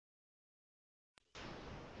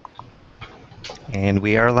And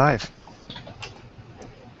we are live.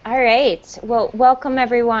 All right. Well, welcome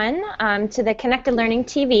everyone to the Connected Learning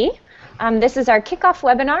TV. This is our kickoff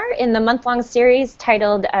webinar in the month-long series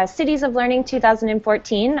titled Cities of Learning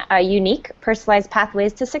 2014, Unique Personalized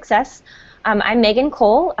Pathways to Success. I'm Megan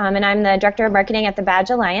Cole, and I'm the Director of Marketing at the Badge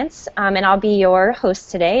Alliance, and I'll be your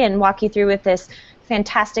host today and walk you through with this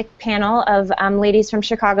fantastic panel of ladies from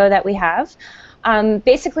Chicago that we have.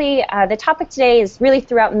 Basically, the topic today is really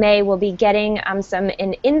throughout May, we'll be getting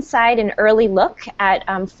an inside and early look at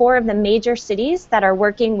 4 of the major cities that are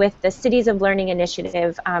working with the Cities of Learning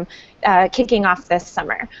initiative kicking off this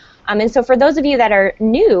summer. And so for those of you that are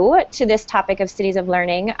new to this topic of Cities of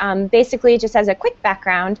Learning, basically just as a quick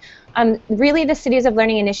background, really the Cities of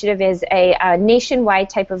Learning initiative is a nationwide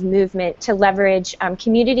type of movement to leverage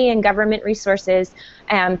community and government resources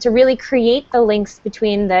to really create the links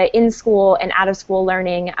between the in-school and out-of-school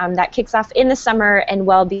learning that kicks off in the summer and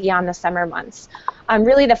well beyond the summer months.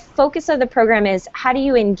 Really the focus of the program is how do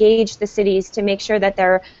you engage the cities to make sure that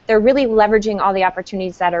they're really leveraging all the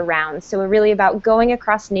opportunities that are around. So we're really about going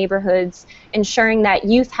across neighborhoods, ensuring that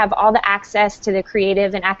youth have all the access to the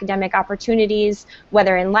creative and academic opportunities,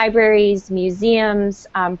 whether in libraries, museums,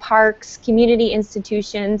 parks, community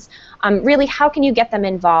institutions. Really, how can you get them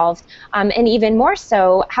involved? And even more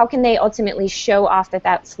so, how can they ultimately show off that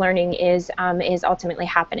that's learning is ultimately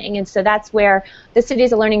happening? And so that's where the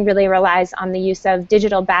Cities of Learning really relies on the use of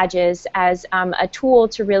digital badges as a tool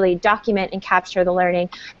to really document and capture the learning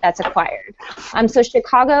that's acquired. So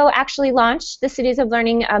Chicago actually launched the Cities of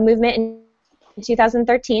Learning movement in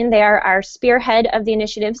 2013. They are our spearhead of the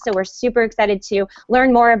initiative, so we're super excited to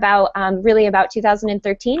learn more about really about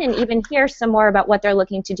 2013 and even hear some more about what they're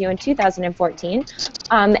looking to do in 2014.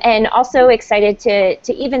 And also excited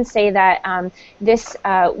to even say that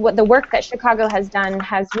what the work that Chicago has done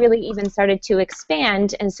has really even started to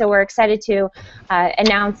expand, and so we're excited to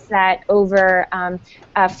announce that over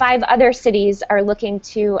 5 other cities are looking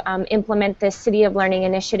to implement this City of Learning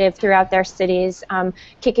initiative throughout their cities,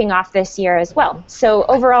 kicking off this year as well. So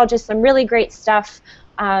overall, just some really great stuff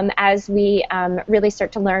as we really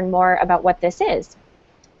start to learn more about what this is.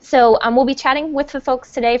 So we'll be chatting with the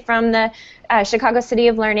folks today from the Chicago City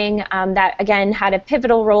of Learning that, again, had a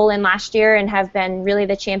pivotal role in last year and have been really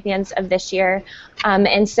the champions of this year.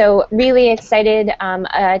 And so really excited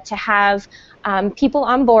to have people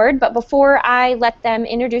on board. But before I let them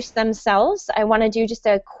introduce themselves, I want to do just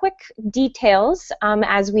a quick details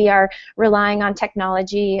as we are relying on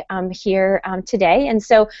technology here today. And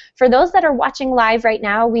so for those that are watching live right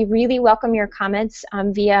now, we really welcome your comments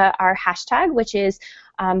via our hashtag, which is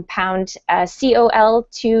pound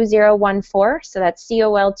COL2014, so that's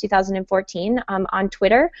COL 2014 on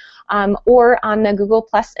Twitter or on the Google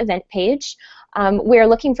Plus event page. We're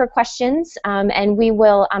looking for questions, and we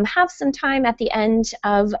will have some time at the end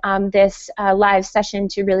of this live session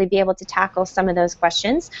to really be able to tackle some of those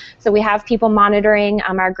questions. So we have people monitoring,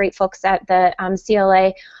 our great folks at the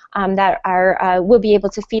CLA that will be able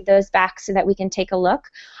to feed those back so that we can take a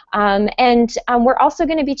look. And we're also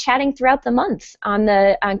going to be chatting throughout the month on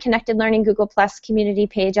the Connected Learning Google Plus community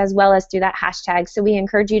page, as well as through that hashtag. So we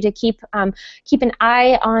encourage you to keep an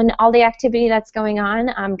eye on all the activity that's going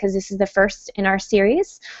on, because this is the first in our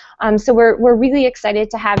series. So we're really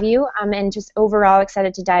excited to have you, and just overall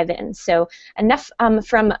excited to dive in. So enough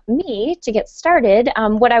from me to get started.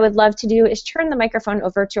 What I would love to do is turn the microphone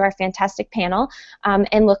over to our fantastic panel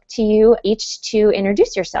and look to you each to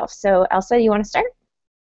introduce yourself. So Elsa, you want to start?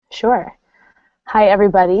 Sure. Hi,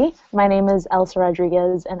 everybody. My name is Elsa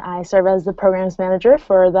Rodriguez, and I serve as the Programs Manager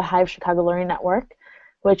for the Hive Chicago Learning Network,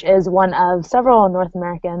 which is one of several North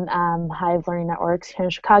American Hive learning networks here in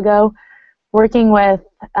Chicago, working with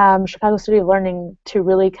Chicago City of Learning to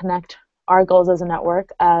really connect our goals as a network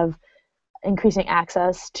of increasing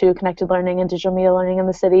access to connected learning and digital media learning in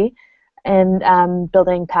the city, and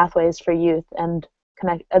building pathways for youth. And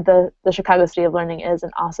the Chicago City of Learning is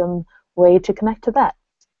an awesome way to connect to that.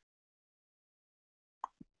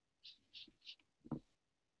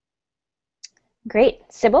 Great.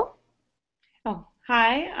 Sybil? Oh,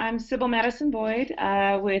 hi, I'm Sybil Madison Boyd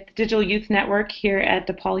with Digital Youth Network here at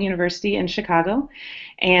DePaul University in Chicago.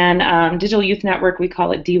 And Digital Youth Network, we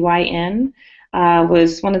call it DYN,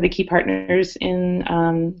 was one of the key partners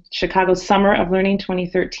in Chicago's Summer of Learning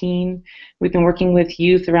 2013. We've been working with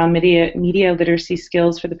youth around media literacy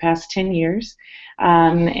skills for the past 10 years.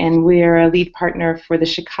 And we're a lead partner for the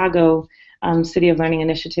Chicago City of Learning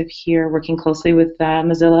initiative here, working closely with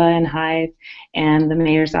Mozilla and Hive and the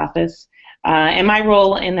mayor's office. And my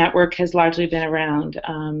role in that work has largely been around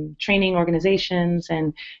training organizations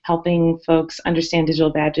and helping folks understand digital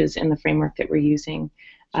badges in the framework that we're using.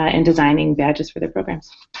 and designing badges for their programs.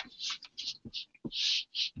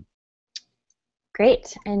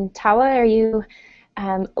 Great. And Tawa, are you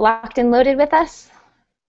locked and loaded with us?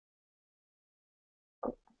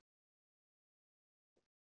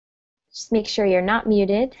 Just make sure you're not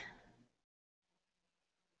muted.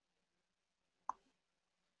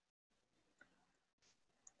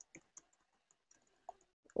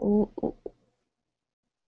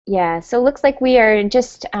 Yeah, so it looks like we are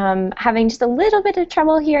just having just a little bit of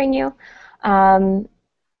trouble hearing you.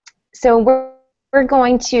 So we're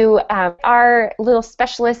going to our little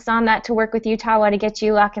specialists on that to work with you, Tawa, to get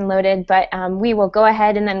you locked and loaded. But we will go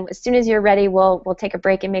ahead, and then as soon as you're ready, we'll take a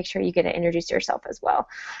break and make sure you get to introduce yourself as well.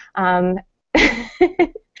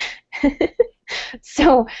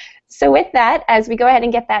 So with that, as we go ahead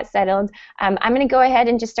and get that settled, I'm going to go ahead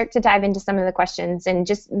and just start to dive into some of the questions, and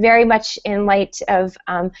just very much in light of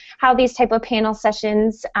how these type of panel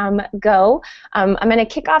sessions go. I'm going to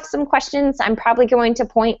kick off some questions. I'm probably going to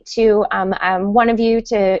point to one of you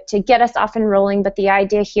to get us off and rolling, but the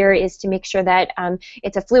idea here is to make sure that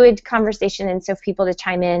it's a fluid conversation, and so for people to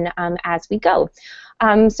chime in as we go.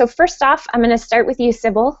 So first off, I'm going to start with you,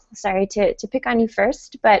 Sybil. Sorry to pick on you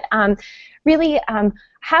first, but really,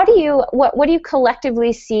 how do you, what do you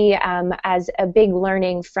collectively see as a big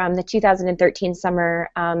learning from the 2013 summer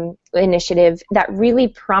initiative that really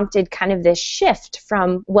prompted kind of this shift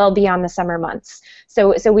from well beyond the summer months?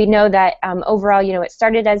 So we know that overall, you know, it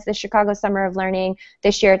started as the Chicago Summer of Learning.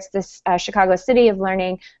 This year, it's the Chicago City of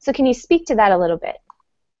Learning. So can you speak to that a little bit?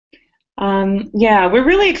 Yeah, we're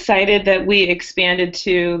really excited that we expanded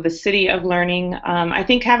to the City of Learning. I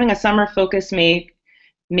think having a summer focus made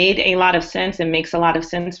a lot of sense, and makes a lot of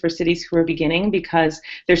sense for cities who are beginning, because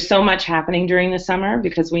there's so much happening during the summer,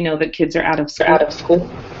 because we know that kids are out of school.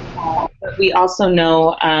 But we also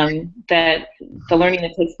know that the learning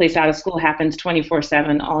that takes place out of school happens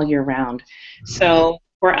 24/7 all year round. So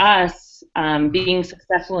for us, being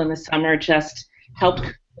successful in the summer just helped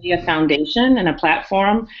create a foundation and a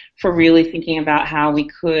platform for really thinking about how we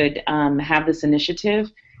could have this initiative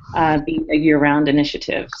be a year-round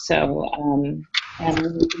initiative. So and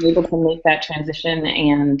we've been able to make that transition,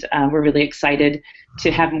 and we're really excited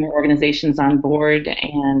to have more organizations on board,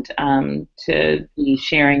 and to be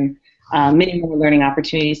sharing many more learning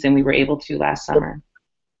opportunities than we were able to last summer.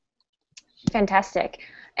 Fantastic.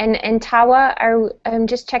 And Tawa, I'm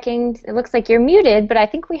just checking, it looks like you're muted, but I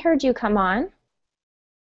think we heard you come on.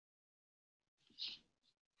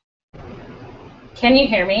 Can you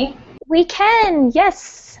hear me? We can,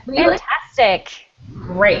 yes. Really? Fantastic.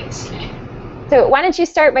 Great. So why don't you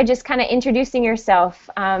start by just kind of introducing yourself,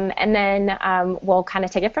 and then we'll kind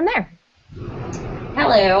of take it from there.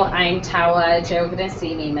 Hello, I'm Tawa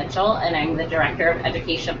Joganasini Mitchell, and I'm the Director of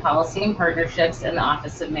Education Policy and Partnerships in the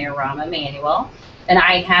Office of Mayor Rahm Emanuel. And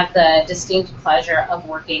I have the distinct pleasure of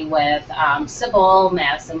working with Sybil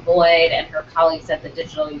Madison Boyd and her colleagues at the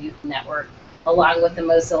Digital Youth Network, along with the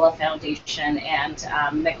Mozilla Foundation and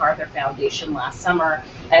MacArthur Foundation last summer,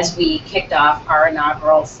 as we kicked off our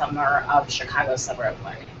inaugural summer of Chicago Summer of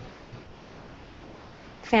Learning.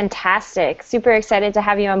 Fantastic. Super excited to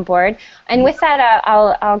have you on board. And with that,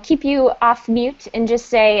 I'll keep you off mute and just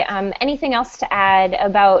say anything else to add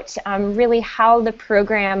about really how the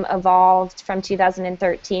program evolved from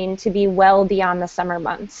 2013 to be well beyond the summer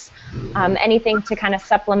months. Anything to kind of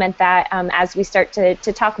supplement that as we start to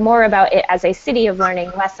talk more about it as a city of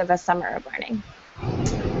learning, less of a summer of learning.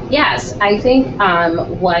 Yes, I think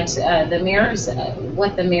what the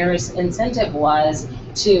mayor's incentive was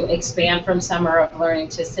to expand from Summer of Learning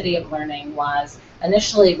to City of Learning was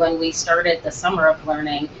initially, when we started the Summer of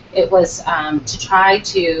Learning, it was to try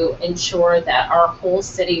to ensure that our whole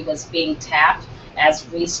city was being tapped as a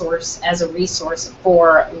resource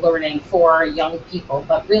for learning for young people,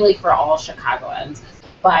 but really for all Chicagoans.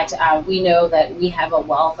 But we know that we have a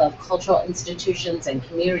wealth of cultural institutions and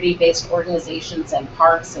community-based organizations and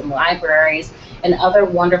parks and libraries and other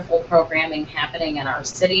wonderful programming happening in our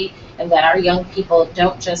city, and that our young people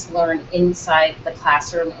don't just learn inside the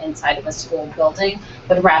classroom, inside of a school building,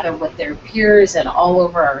 but rather with their peers and all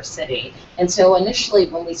over our city. And so initially,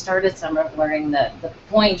 when we started Summer of Learning, the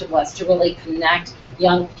point was to really connect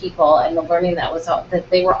young people and the learning that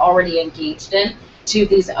they were already engaged in to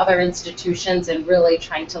these other institutions, and really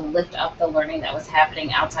trying to lift up the learning that was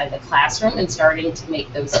happening outside the classroom and starting to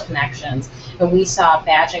make those connections. And we saw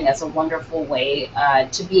badging as a wonderful way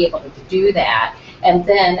to be able to do that. And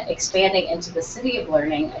then expanding into the City of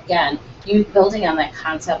Learning, again, you building on that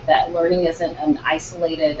concept that learning isn't an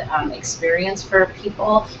isolated experience for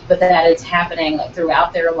people, but that it's happening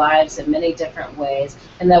throughout their lives in many different ways,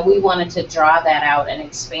 and that we wanted to draw that out and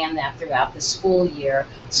expand that throughout the school year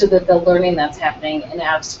so that the learning that's happening in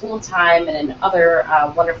out of school time and in other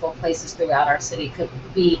wonderful places throughout our city could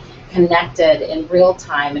be connected in real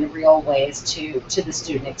time in real ways to the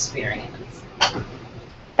student experience.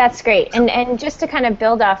 That's great. And just to kind of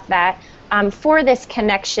build off that, for this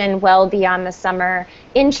connection well beyond the summer,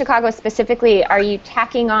 in Chicago specifically, are you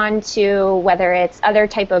tacking on to whether it's other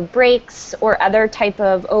type of breaks or other type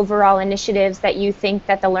of overall initiatives that you think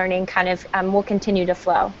that the learning kind of will continue to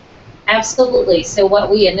flow? Absolutely. So what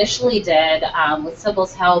we initially did with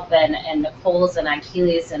Sybil's help and Nicole's and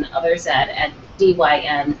Achilles and others at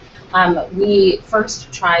DYN, we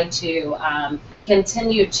first tried to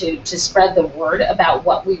continue to spread the word about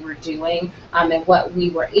what we were doing and what we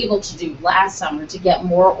were able to do last summer to get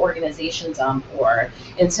more organizations on board.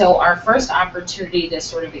 And so our first opportunity to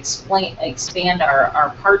sort of expand our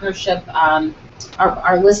partnership,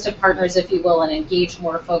 our list of partners, if you will, and engage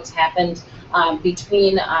more folks happened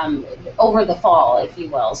between over the fall, if you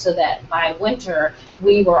will, so that by winter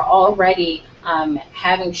we were already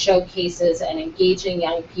having showcases and engaging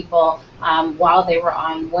young people while they were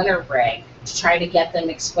on winter break to try to get them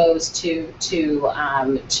exposed to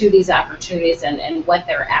these opportunities and whet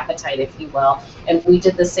their appetite, if you will. And we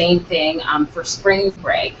did the same thing for spring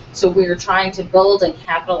break. So we were trying to build and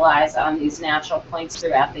capitalize on these natural points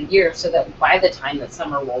throughout the year so that by the time that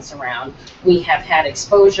summer rolls around, we have had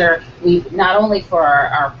exposure. We not only for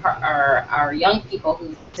our young people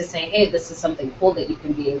who to say, hey, this is something cool that you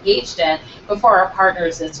can be engaged in, but for our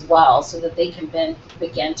partners as well, so that they can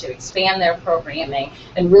begin to expand their programming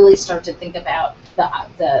and really start to think about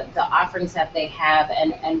the offerings that they have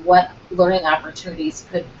and what learning opportunities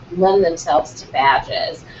could lend themselves to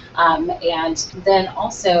badges. And then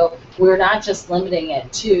also, we're not just limiting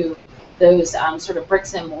it to those sort of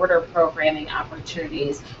bricks and mortar programming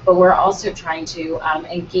opportunities, but we're also trying to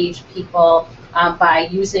engage people by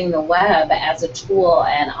using the web as a tool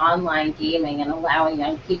and online gaming and allowing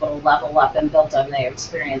young people to level up and build on their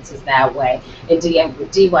experiences that way. And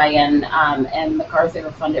DYN and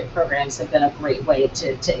MacArthur-funded programs have been a great way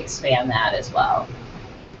to expand that as well.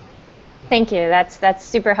 Thank you. That's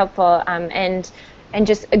super helpful. And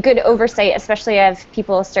just a good oversight, especially as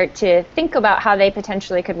people start to think about how they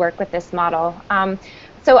potentially could work with this model.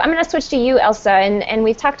 So I'm going to switch to you, Elsa, and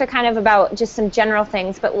we've talked kind of about just some general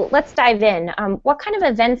things, but let's dive in. What kind of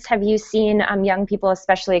events have you seen young people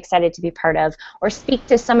especially excited to be part of, or speak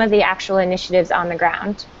to some of the actual initiatives on the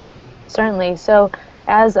ground? Certainly. So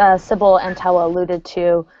as Sybil and Tawa alluded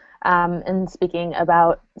to in speaking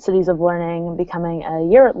about Cities of Learning becoming a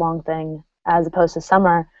year-long thing as opposed to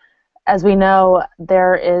summer, as we know,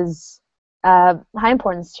 there is high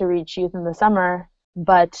importance to reach youth in the summer,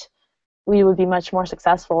 but we would be much more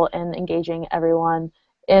successful in engaging everyone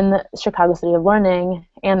in Chicago City of Learning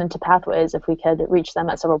and into Pathways if we could reach them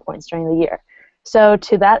at several points during the year. So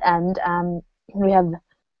to that end, we have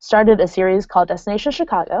started a series called Destination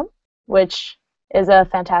Chicago, which is a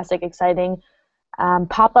fantastic, exciting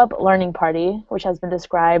pop-up learning party, which has been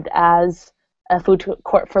described as a food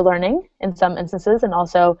court for learning in some instances, and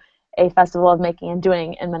also a festival of making and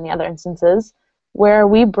doing in many other instances, where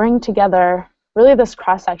we bring together really this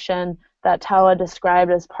cross-section that Tawa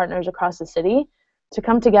described as partners across the city to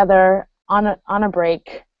come together on a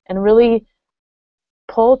break and really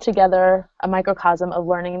pull together a microcosm of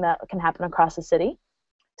learning that can happen across the city.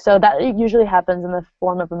 So that usually happens in the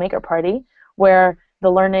form of a maker party, where the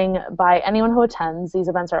learning by anyone who attends, these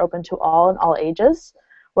events are open to all and all ages,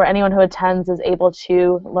 where anyone who attends is able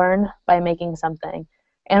to learn by making something.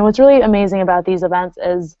 And what's really amazing about these events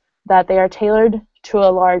is that they are tailored to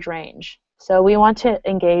a large range. So we want to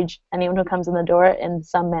engage anyone who comes in the door in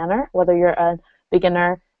some manner, whether you're a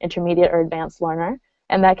beginner, intermediate, or advanced learner.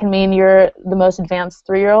 And that can mean you're the most advanced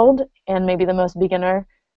 3-year-old and maybe the most beginner,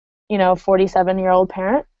 47-year-old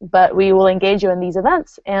parent, but we will engage you in these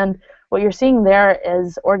events. And what you're seeing there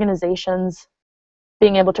is organizations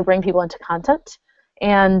being able to bring people into content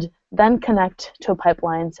and then connect to a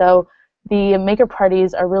pipeline. So the maker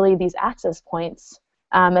parties are really these access points,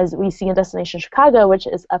 as we see in Destination Chicago, which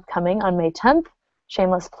is upcoming on May 10th.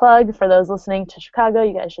 Shameless plug for those listening to Chicago,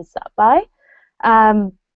 you guys should stop by.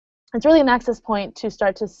 It's really an access point to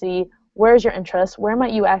start to see where's your interest, where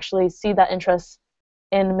might you actually see that interest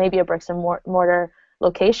in maybe a bricks and mortar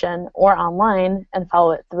location or online and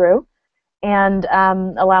follow it through, and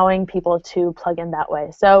allowing people to plug in that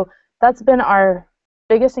way. So that's been our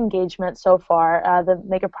biggest engagement so far. The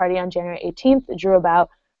Maker Party on January 18th drew about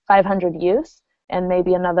 500 youth, and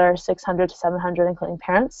maybe another 600 to 700 including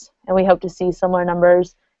parents. And we hope to see similar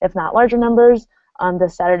numbers, if not larger numbers, on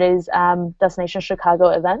this Saturday's Destination Chicago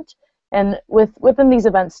event. And within these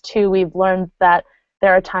events too, we've learned that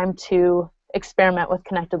there are time to experiment with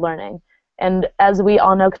connected learning. And as we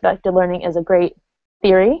all know, connected learning is a great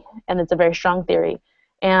theory, and it's a very strong theory.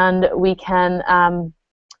 And we can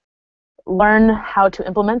learn how to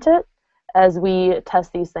implement it as we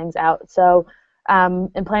test these things out. So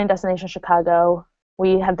in planning Destination Chicago,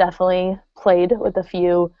 we have definitely played with a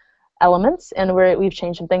few elements, and we've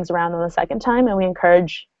changed some things around on the second time, and we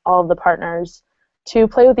encourage all of the partners to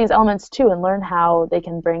play with these elements too and learn how they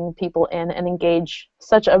can bring people in and engage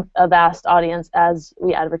such a vast audience as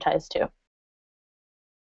we advertise to.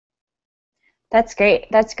 That's great.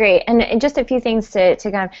 That's great. And just a few things to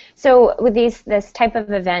go on. So with this type of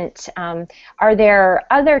event, are there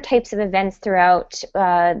other types of events throughout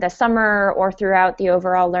the summer or throughout the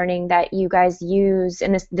overall learning that you guys use,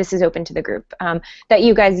 and this is open to the group, that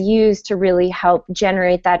you guys use to really help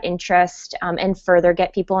generate that interest and further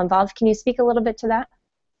get people involved? Can you speak a little bit to that?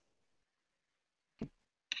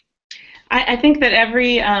 I think that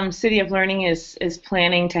every City of Learning is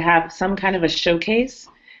planning to have some kind of a showcase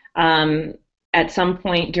at some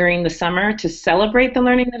point during the summer to celebrate the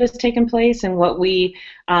learning that has taken place. And what we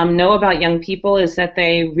know about young people is that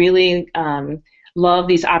they really love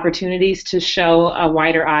these opportunities to show a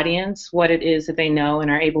wider audience what it is that they know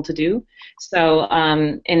and are able to do. So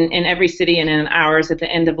in every city, and in ours at the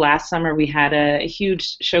end of last summer, we had a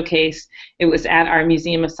huge showcase. It was at our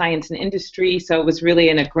Museum of Science and Industry, so it was really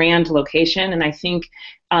in a grand location. And I think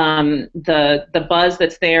the buzz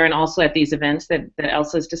that's there, and also at these events that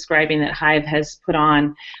Elsa is describing that Hive has put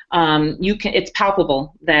on, it's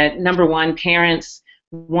palpable that, number one, parents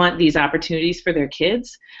want these opportunities for their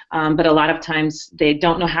kids, but a lot of times they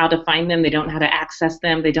don't know how to find them, they don't know how to access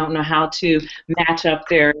them, they don't know how to match up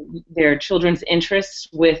their children's interests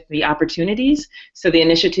with the opportunities. So the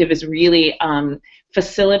initiative is really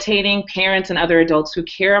facilitating parents and other adults who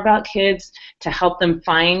care about kids to help them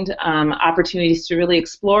find opportunities to really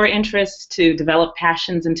explore interests, to develop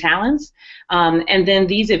passions and talents. And then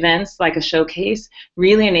these events, like a showcase,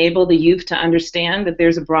 really enable the youth to understand that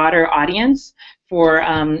there's a broader audience for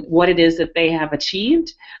what it is that they have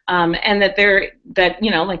achieved, and that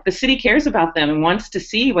like the city cares about them and wants to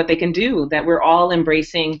see what they can do, that we're all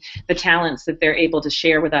embracing the talents that they're able to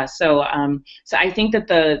share with us. So so I think that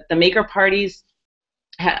the maker parties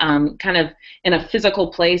kind of in a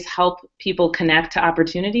physical place help people connect to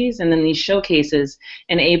opportunities, and then these showcases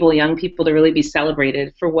enable young people to really be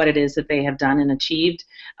celebrated for what it is that they have done and achieved,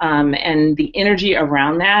 and the energy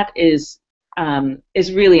around that is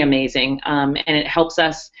really amazing, and it helps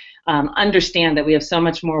us understand that we have so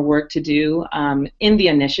much more work to do in the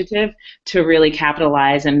initiative to really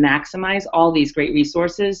capitalize and maximize all these great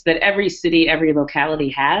resources that every city, every locality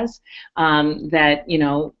has, that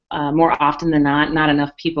more often than not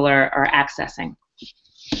enough people are accessing.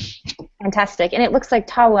 Fantastic. And it looks like,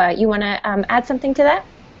 Tawa, you want to add something to that?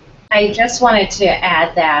 I just wanted to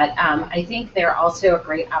add that I think there are also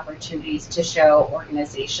great opportunities to show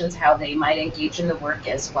organizations how they might engage in the work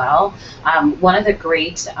as well. One of the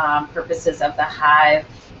great purposes of the Hive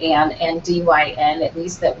and DYN, at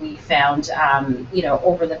least that we found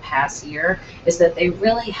over the past year, is that they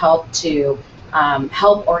really help to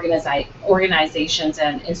help organizations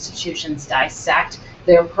and institutions dissect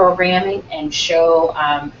their programming and show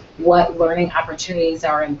what learning opportunities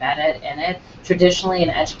are embedded in it. Traditionally in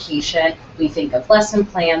education, we think of lesson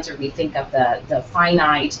plans, or we think of the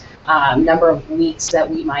finite number of weeks that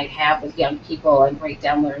we might have with young people and break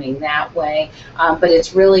down learning that way. But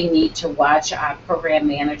it's really neat to watch program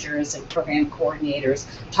managers and program coordinators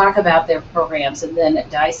talk about their programs and then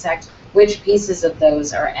dissect which pieces of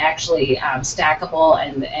those are actually stackable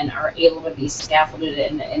and are able to be scaffolded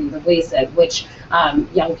in the ways that which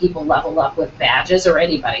young people level up with badges, or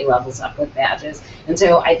anybody levels up with badges. And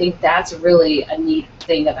so I think that's really a neat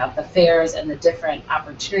thing about the fairs and the different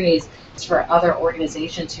opportunities for other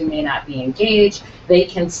organizations who may not be engaged. They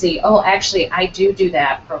can see, oh, actually, I do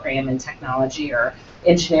that program in technology or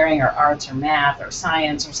engineering or arts or math or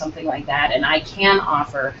science or something like that, and I can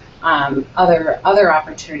offer other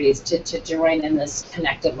opportunities to join in this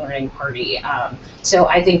connected learning party. So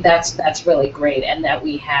I think that's really great, and that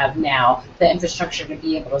we have now the infrastructure to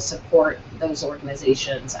be able to support those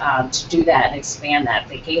organizations to do that and expand that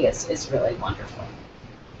thinking is really wonderful.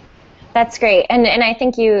 That's great, and I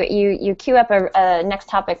think you queue up a next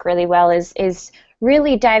topic really well, is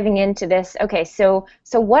really diving into this. Okay, so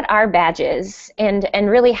what are badges, and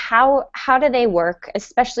really how do they work,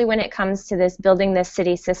 especially when it comes to this building this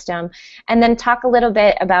city system, and then talk a little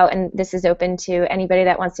bit about, and this is open to anybody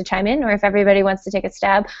that wants to chime in, or if everybody wants to take a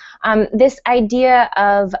stab, this idea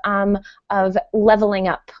of leveling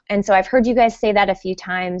up. And so I've heard you guys say that a few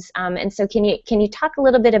times, and so can you talk a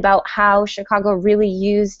little bit about how Chicago really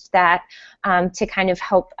used that to kind of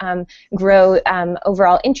help grow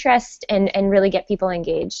overall interest and really get people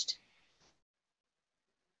engaged?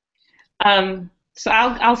 So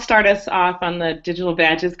I'll start us off on the digital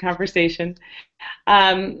badges conversation.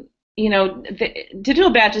 You know, the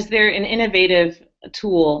digital badges, they're an innovative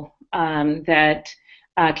tool that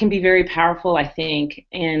can be very powerful, I think,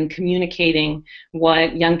 in communicating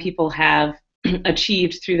what young people have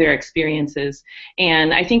achieved through their experiences.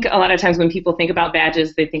 And I think a lot of times when people think about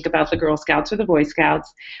badges, they think about the Girl Scouts or the Boy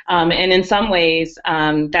Scouts. And in some ways,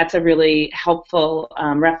 that's a really helpful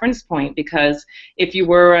reference point, because if you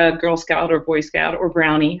were a Girl Scout or Boy Scout or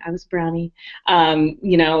Brownie, I was Brownie,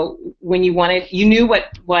 you know, when you wanted, you knew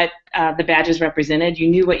what the badges represented. You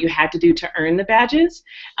knew what you had to do to earn the badges,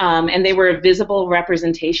 and they were a visible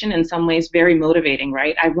representation, in some ways very motivating,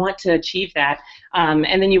 right? I want to achieve that.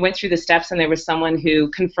 And then you went through the steps, and there was someone who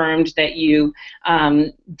confirmed that you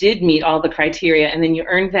did meet all the criteria, and then you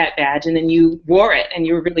earned that badge, and then you wore it, and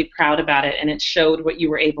you were really proud about it, and it showed what you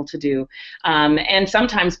were able to do. And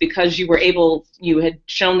sometimes because you had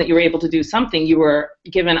shown that you were able to do something, you were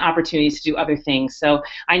given opportunities to do other things. So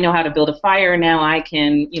I know how to build a fire now. I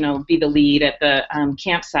can, you know, be the lead at the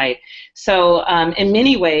campsite. So in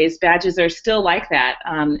many ways, badges are still like that,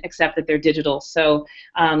 except that they're digital. So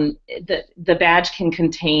the badge can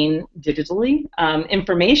contain digitally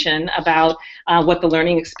information about what the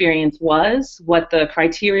learning experience was, what the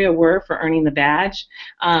criteria were for earning the badge.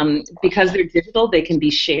 Because they're digital, they can be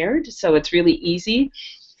shared, so it's really easy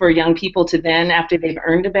for young people to then, after they've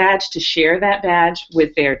earned a badge, to share that badge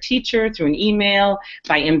with their teacher through an email,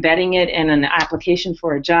 by embedding it in an application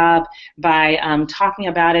for a job, by talking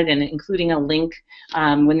about it and including a link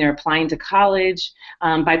when they're applying to college,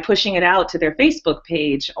 by pushing it out to their Facebook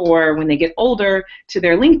page, or when they get older, to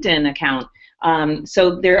their LinkedIn account.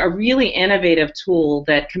 So they're a really innovative tool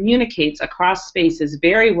that communicates across spaces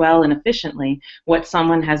very well and efficiently what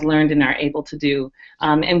someone has learned and are able to do.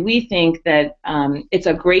 And we think that it's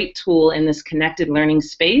a great tool in this connected learning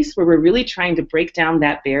space, where we're really trying to break down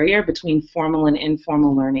that barrier between formal and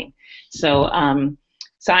informal learning. So I'm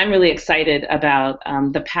really excited about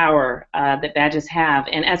the power that badges have.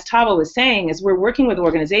 And as Tava was saying, as we're working with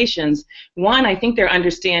organizations, one, I think they're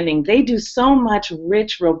understanding they do so much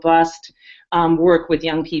rich, robust work with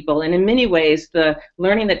young people, and in many ways the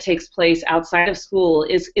learning that takes place outside of school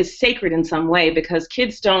is sacred in some way, because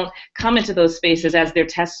kids don't come into those spaces as their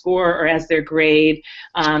test score or as their grade.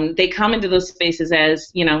 They come into those spaces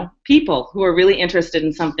as, you know, people who are really interested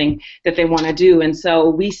in something that they want to do. And so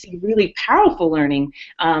we see really powerful learning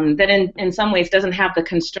that in some ways doesn't have the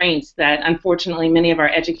constraints that unfortunately many of our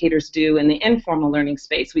educators do in the informal learning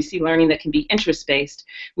space. We see learning that can be interest-based.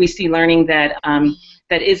 We see learning that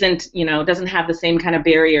that isn't, you know, doesn't have the same kind of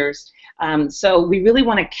barriers. So we really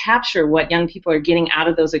want to capture what young people are getting out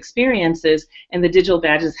of those experiences, and the digital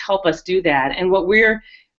badges help us do that. And what we're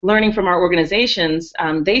learning from our organizations,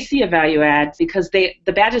 they see a value add because the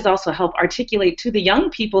badges also help articulate to the young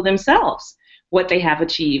people themselves what they have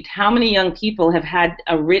achieved. How many young people have had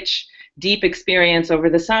a rich, deep experience over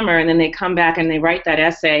the summer, and then they come back and they write that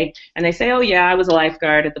essay and they say, oh yeah, I was a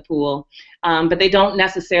lifeguard at the pool. But they don't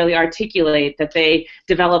necessarily articulate that they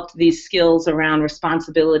developed these skills around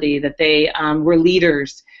responsibility, that they were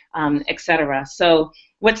leaders, etc. So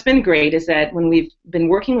what's been great is that when we've been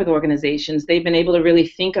working with organizations, they've been able to really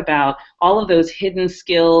think about all of those hidden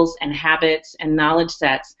skills and habits and knowledge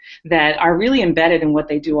sets that are really embedded in what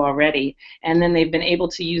they do already. And then they've been able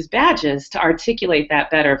to use badges to articulate that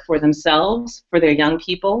better for themselves, for their young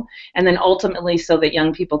people, and then ultimately so that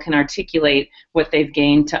young people can articulate what they've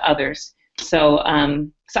gained to others. So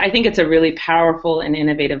I think it's a really powerful and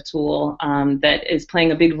innovative tool that is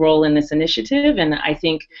playing a big role in this initiative, and I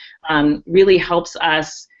think really helps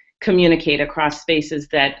us communicate across spaces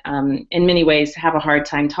that in many ways have a hard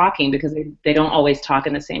time talking because they don't always talk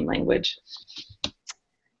in the same language.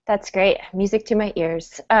 That's great. Music to my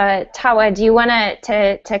ears. Tawa, do you want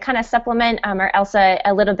to kind of supplement, or Elsa,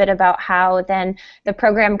 a little bit about how then the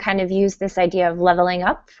program kind of used this idea of leveling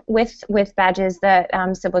up with badges that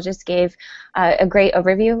Sybil just gave a great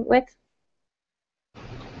overview with?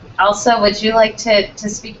 Elsa, would you like to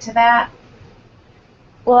speak to that?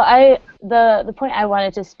 Well, the point I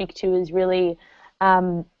wanted to speak to is really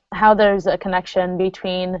how there's a connection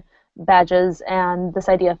between badges and this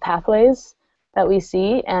idea of pathways that we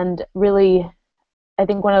see. And really, I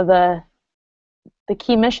think one of the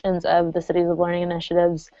key missions of the Cities of Learning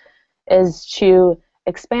initiatives is to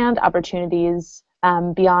expand opportunities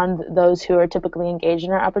beyond those who are typically engaged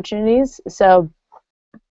in our opportunities. So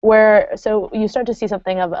you start to see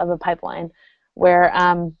something of a pipeline where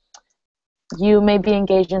you may be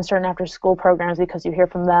engaged in certain after-school programs because you hear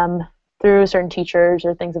from them through certain teachers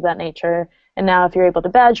or things of that nature. And now if you're able to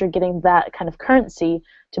badge, you're getting that kind of currency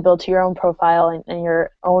to build to your own profile and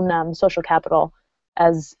your own social capital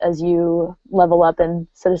as you level up in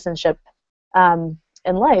citizenship in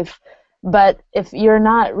life. But if you're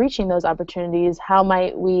not reaching those opportunities, how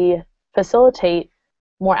might we facilitate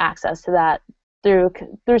more access to that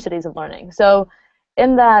through Cities of Learning? So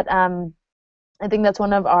in that, I think that's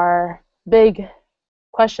one of our big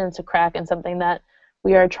questions to crack, and something that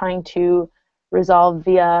we are trying to resolve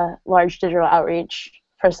via large digital outreach,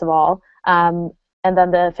 first of all, and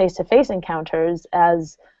then the face-to-face encounters,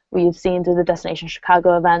 as we've seen through the Destination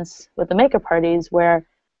Chicago events with the maker parties, where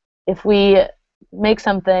if we make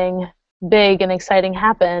something big and exciting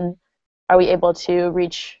happen, are we able to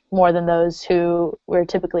reach more than those who we're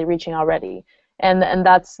typically reaching already? And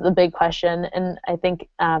that's the big question. And I think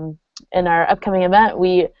in our upcoming event,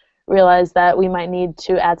 we realized that we might need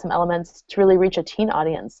to add some elements to really reach a teen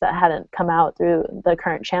audience that hadn't come out through the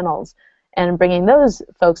current channels, and bringing those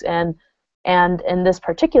folks in. And in this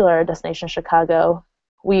particular Destination Chicago,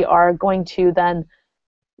 we are going to then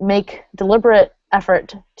make deliberate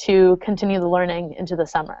effort to continue the learning into the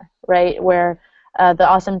summer, right? Where the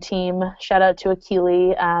awesome team, shout out to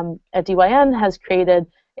Akili at DYN, has created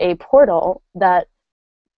a portal that,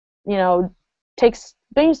 you know,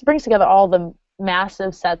 brings together all the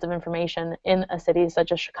massive sets of information in a city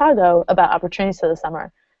such as Chicago about opportunities for the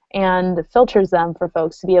summer, and filters them for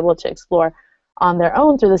folks to be able to explore on their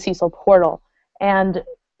own through the Cecil portal. And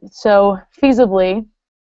so feasibly,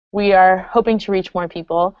 we are hoping to reach more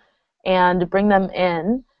people and bring them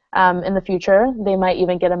in the future. They might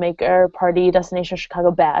even get a Maker Party Destination Chicago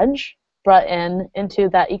badge brought into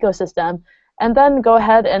that ecosystem, and then go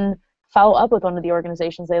ahead and follow up with one of the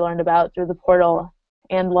organizations they learned about through the portal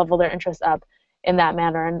and level their interest up in that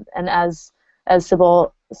manner. And as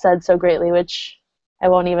Sybil said so greatly, which I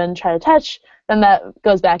won't even try to touch, then that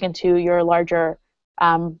goes back into your larger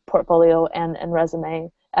portfolio and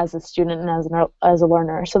resume as a student and as a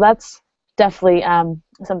learner. So that's definitely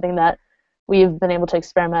something that we've been able to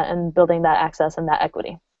experiment in, building that access and that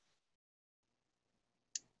equity.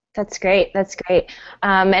 That's great. That's great.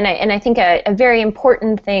 And I think a very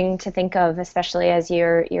important thing to think of, especially as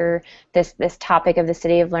this topic of the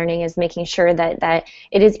City of Learning, is making sure that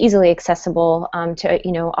it is easily accessible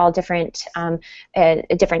to all different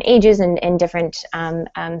ages and different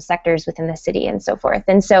sectors within the city and so forth.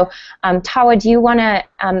 And so, Tawa, do you want to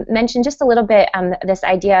mention just a little bit this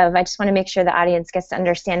idea of, I just want to make sure the audience gets to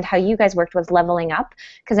understand how you guys worked with Leveling Up,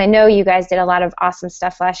 because I know you guys did a lot of awesome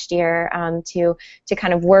stuff last year to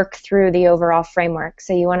kind of work through the overall framework.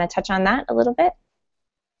 So you want to touch on that a little bit?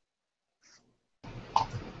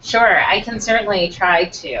 Sure, I can certainly try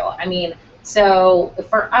to. I mean, so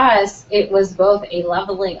for us, it was both a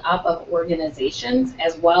leveling up of organizations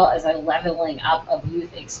as well as a leveling up of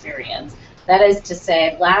youth experience. That is to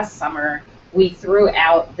say, last summer, we threw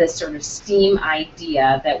out this sort of STEAM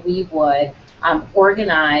idea that we would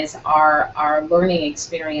organize our learning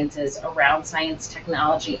experiences around science,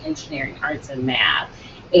 technology, engineering, arts, and math.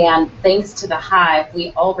 And thanks to the Hive,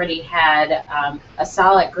 we already had a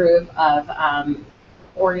solid group of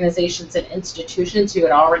organizations and institutions who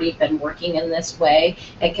had already been working in this way.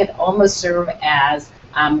 It could almost serve as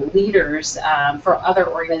leaders for other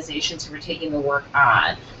organizations who were taking the work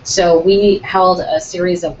on. So we held a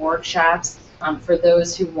series of workshops for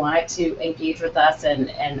those who wanted to engage with us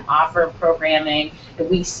and offer programming.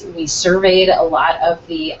 We surveyed a lot of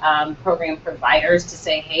the program providers to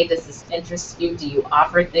say, hey, does this interest you? Do you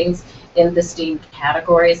offer things in the STEAM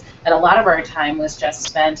categories? And a lot of our time was just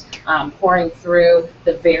spent pouring through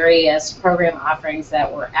the various program offerings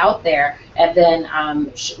that were out there, and then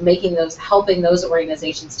helping those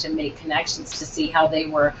organizations to make connections to see how they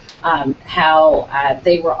were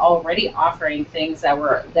already offering things that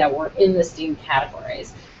were in the STEAM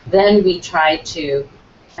categories. Then we tried to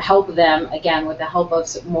help them, again, with the help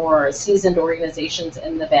of more seasoned organizations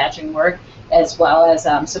in the badging work, as well as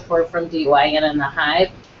support from DYN and the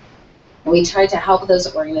Hive. We tried to help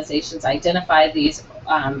those organizations identify these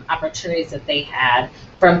opportunities that they had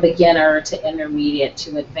from beginner to intermediate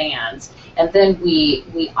to advanced. And then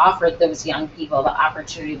we offered those young people the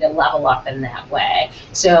opportunity to level up in that way.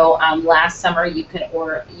 So last summer you could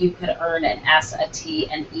earn an S, a T,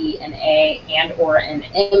 an E, an A, and or an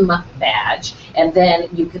M badge, and then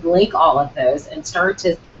you could link all of those and start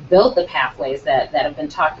to build the pathways that have been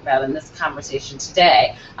talked about in this conversation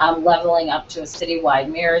today, leveling up to a citywide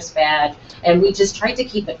Mirrors badge. And we just tried to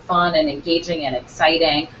keep it fun and engaging and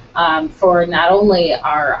exciting for not only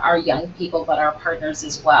our young people, but our partners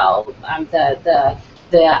as well. The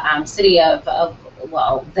city of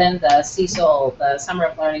well, then the CSOL, the Summer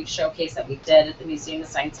of Learning showcase that we did at the Museum of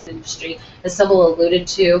Science and Industry, as Sybil alluded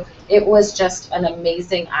to, it was just an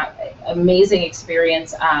amazing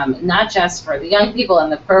experience, not just for the young people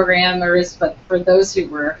and the programmers, but for those who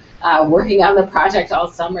were working on the project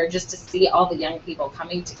all summer, just to see all the young people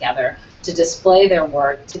coming together to display their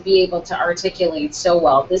work, to be able to articulate so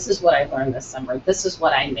well, this is what I learned this summer, this is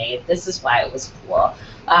what I made, this is why it was cool.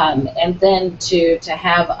 And then to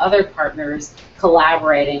have other partners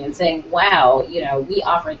collaborating and saying, wow, you know, we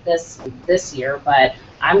offered this year, but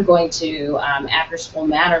I'm going to, After School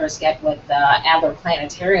Matters, get with the Adler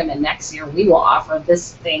Planetarium, and next year we will offer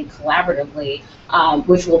this thing collaboratively,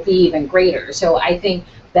 which will be even greater. So I think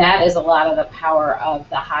that is a lot of the power of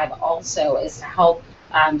the Hive also, is to help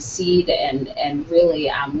seed and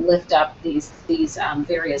really lift up these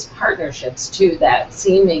various partnerships too that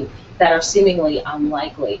are seemingly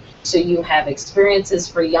unlikely. So you have experiences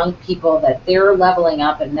for young people that they're leveling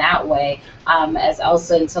up in that way, as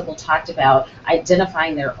Elsa and Sybil talked about,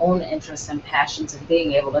 identifying their own interests and passions and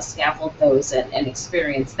being able to scaffold those and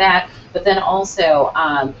experience that, but then also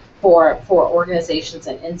for organizations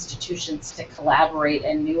and institutions to collaborate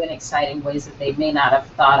in new and exciting ways that they may not have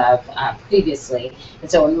thought of previously.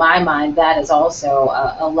 And so in my mind, that is also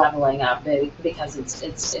a leveling up, because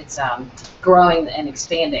it's growing and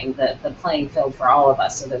expanding the playing field for all of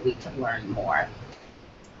us so that we can learn more.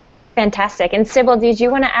 Fantastic. And Sybil, did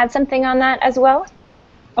you want to add something on that as well?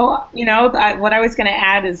 Oh, you know, what I was going to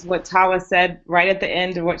add is what Tawa said right at the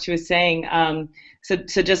end of what she was saying. So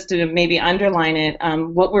just to maybe underline it,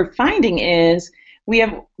 what we're finding is we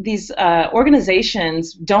have these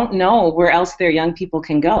organizations don't know where else their young people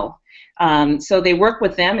can go. So they work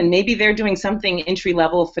with them, and maybe they're doing something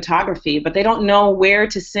entry-level photography, but they don't know where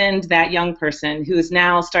to send that young person who is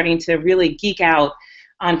now starting to really geek out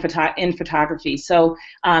on in photography. So,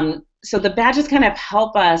 so the badges kind of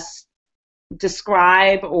help us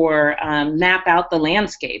describe or map out the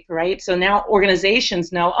landscape, right? So now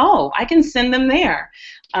organizations know, oh, I can send them there.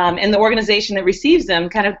 And the organization that receives them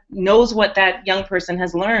kind of knows what that young person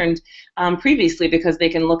has learned previously, because they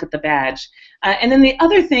can look at the badge. And then the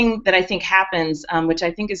other thing that I think happens, which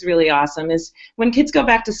I think is really awesome, is when kids go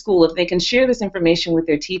back to school, if they can share this information with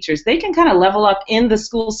their teachers, they can kind of level up in the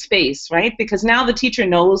school space, right? Because now the teacher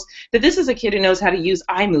knows that this is a kid who knows how to use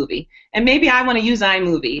iMovie. And maybe I want to use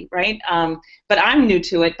iMovie, right? But I'm new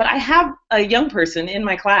to it. But I have a young person in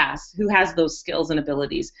my class who has those skills and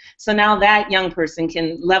abilities. So now that young person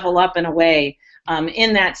can level up in a way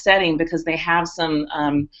in that setting, because they have some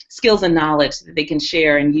skills and knowledge that they can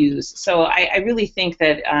share and use. So I really think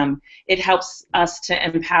that it helps us to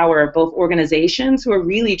empower both organizations who are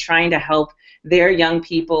really trying to help their young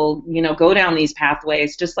people, you know, go down these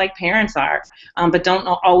pathways just like parents are, but don't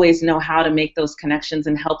always know how to make those connections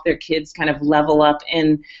and help their kids kind of level up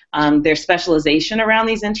in their specialization around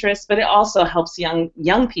these interests. But it also helps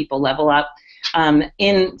young people level up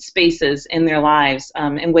in spaces in their lives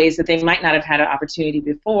in ways that they might not have had an opportunity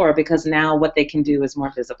before, because now what they can do is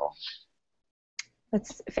more visible.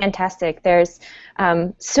 That's fantastic. There's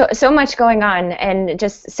so much going on, and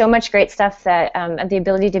just so much great stuff, that the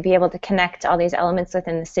ability to be able to connect all these elements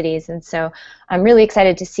within the cities. And so I'm really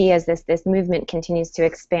excited to see as this movement continues to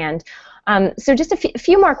expand. So just a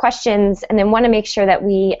few more questions, and then want to make sure that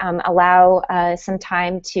we allow some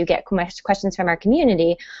time to get questions from our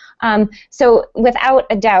community. So without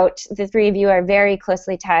a doubt, the three of you are very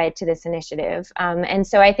closely tied to this initiative. And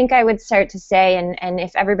so I think I would start to say, and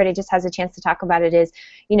if everybody just has a chance to talk about it, is,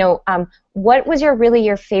 you know, what was really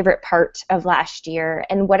your favorite part of last year,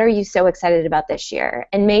 and what are you so excited about this year?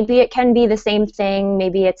 And maybe it can be the same thing,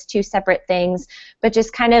 maybe it's two separate things, but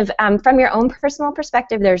just kind of from your own personal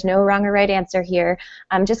perspective, there's no wrong or right answer here.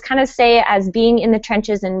 Just kind of say, as being in the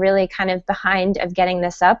trenches and really kind of behind of getting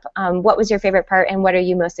this up, what was your favorite part, and what are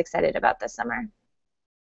you most excited about this summer?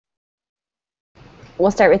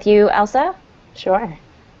 We'll start with you, Elsa. Sure.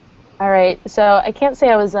 All right. So I can't say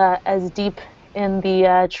I was as deep in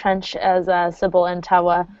the trench as Sybil and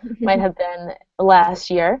Tawa might have been last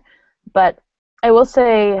year, but I will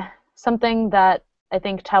say something that I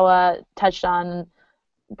think Tawa touched on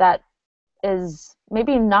that is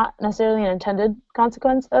maybe not necessarily an intended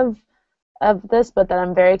consequence of this, but that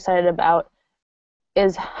I'm very excited about,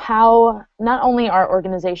 is how not only are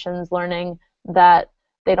organizations learning that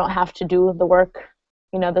they don't have to do the work,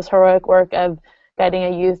 this heroic work of guiding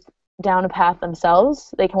a youth down a path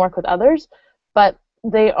themselves. They can work with others, but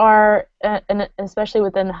they are, and especially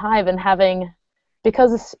within Hive, and having,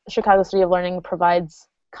 because the Chicago City of Learning provides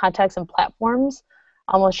contexts and platforms,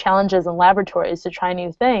 almost challenges and laboratories to try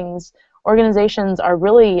new things, organizations are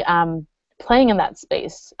really playing in that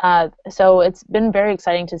space. So it's been very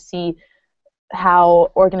exciting to see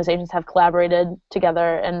how organizations have collaborated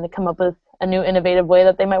together and come up with a new innovative way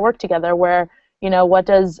that they might work together, where, what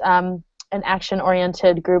does an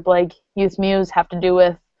action-oriented group like Youth Muse have to do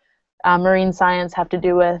with marine science, have to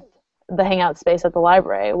do with the hangout space at the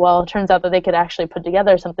library? Well, it turns out that they could actually put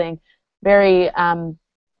together something very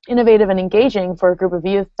innovative and engaging for a group of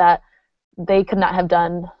youth that they could not have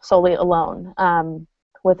done solely alone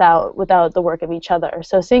without the work of each other.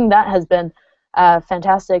 So seeing that has been a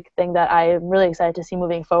fantastic thing that I'm really excited to see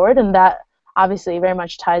moving forward, and that obviously very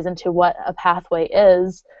much ties into what a pathway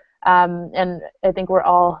is. And I think we're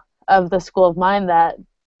all of the school of mind that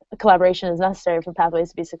collaboration is necessary for pathways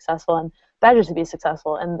to be successful and badgers to be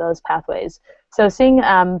successful in those pathways. So seeing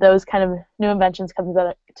those kind of new inventions come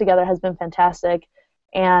together has been fantastic,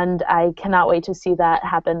 and I cannot wait to see that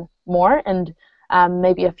happen more, and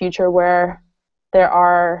maybe a future where there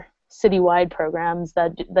are citywide programs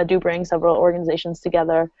that do bring several organizations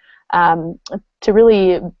together to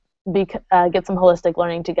really get some holistic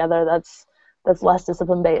learning together that's less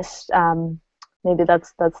discipline based. Maybe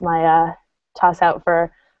that's my toss out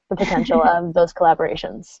for the potential of those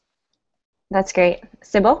collaborations. That's great.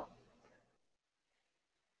 Sybil?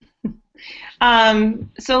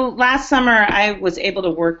 So last summer I was able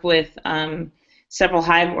to work with several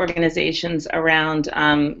Hive organizations around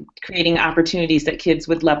creating opportunities that kids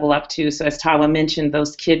would level up to. So as Tawa mentioned,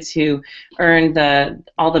 those kids who earned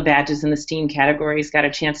all the badges in the STEAM categories got a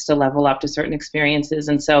chance to level up to certain experiences.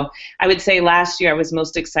 And so I would say last year I was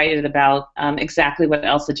most excited about exactly what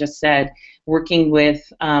Elsa just said, working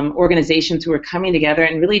with organizations who are coming together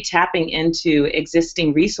and really tapping into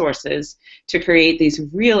existing resources to create these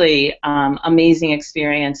really amazing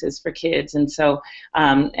experiences for kids. And so,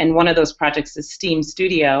 and one of those projects is STEAM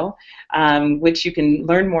Studio, which you can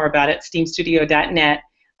learn more about at steamstudio.net.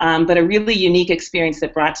 But a really unique experience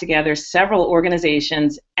that brought together several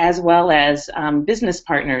organizations as well as business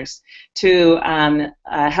partners to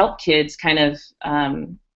help kids kind of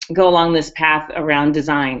go along this path around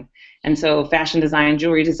design. And so fashion design,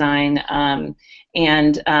 jewelry design,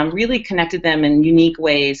 and really connected them in unique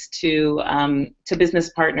ways to business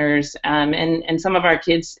partners. And some of our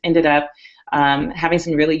kids ended up having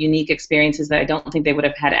some really unique experiences that I don't think they would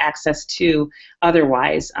have had access to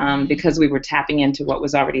otherwise because we were tapping into what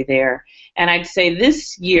was already there. And I'd say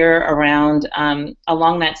this year around,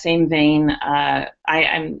 along that same vein,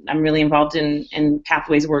 I'm really involved in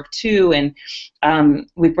Pathways work too, and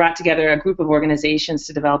we've brought together a group of organizations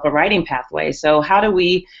to develop a writing pathway. So how do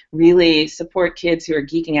we really support kids who are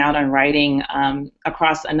geeking out on writing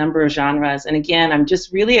across a number of genres? And again, I'm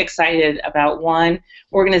just really excited about, one,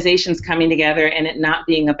 organizations coming together and it not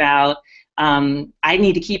being about I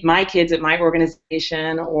need to keep my kids at my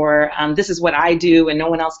organization, or this is what I do and no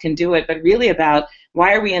one else can do it, but really about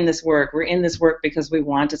why are we in this work? We're in this work because we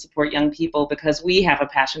want to support young people, because we have a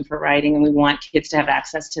passion for writing and we want kids to have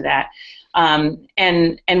access to that.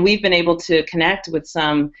 And we've been able to connect with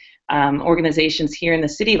some organizations here in the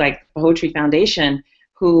city, like Poetry Foundation,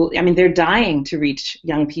 who, I mean, they're dying to reach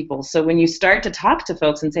young people. So when you start to talk to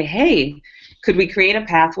folks and say, hey, could we create a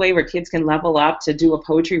pathway where kids can level up to do a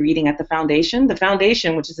poetry reading at the foundation? The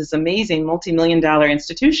foundation, which is this amazing multi-million-dollar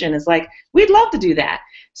institution, is like, we'd love to do that.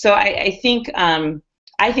 So I think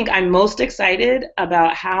I'm most excited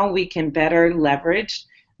about how we can better leverage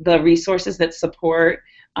the resources that support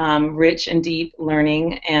rich and deep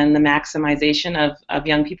learning and the maximization of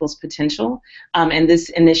young people's potential. And this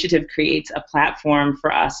initiative creates a platform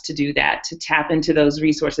for us to do that, to tap into those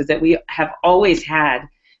resources that we have always had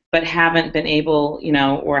but haven't been able,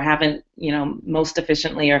 or haven't, most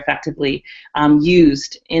efficiently or effectively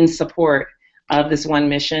used in support of this one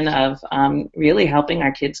mission of really helping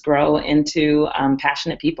our kids grow into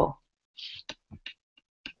passionate people.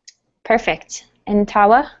 Perfect. And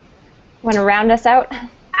Tawa, want to round us out?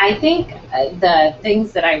 I think the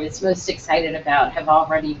things that I was most excited about have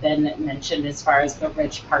already been mentioned as far as the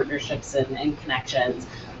rich partnerships and connections.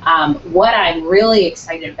 What I'm really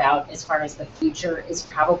excited about as far as the future is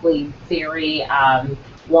probably very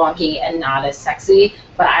wonky and not as sexy.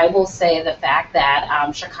 But I will say the fact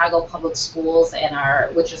that Chicago Public Schools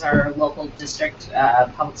and which is our local district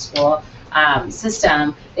public school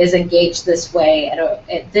system, is engaged this way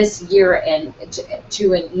at this year and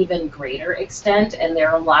to an even greater extent. And there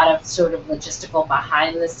are a lot of sort of logistical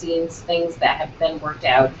behind the scenes things that have been worked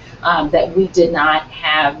out that we did not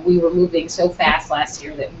have. We were moving so fast last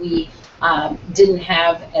year that we didn't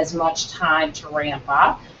have as much time to ramp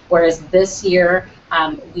up. Whereas this year,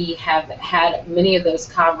 we have had many of those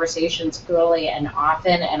conversations early and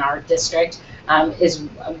often, and our district is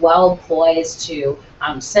well poised to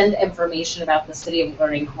send information about the City of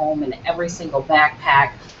Learning home in every single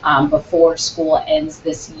backpack before school ends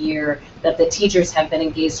this year, that the teachers have been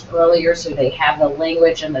engaged earlier so they have the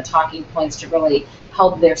language and the talking points to really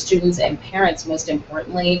help their students and parents, most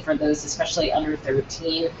importantly, for those especially under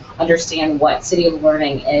 13, understand what City of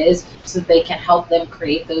Learning is so that they can help them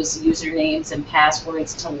create those usernames and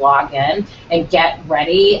passwords to log in and get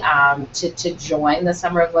ready to join the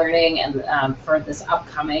Summer of Learning and for this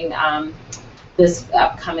upcoming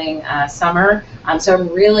summer. So I'm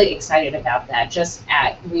really excited about that.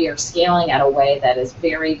 We are scaling at a way that is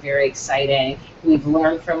very, very exciting. We've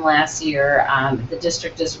learned from last year. The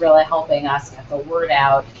district is really helping us get the word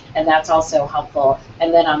out, and that's also helpful.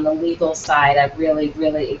 And then on the legal side, I'm really,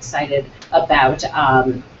 really excited about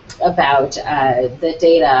the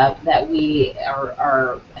data that we've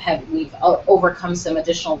overcome some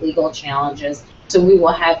additional legal challenges. So we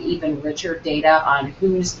will have even richer data on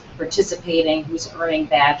who's participating, who's earning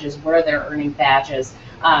badges, where they're earning badges,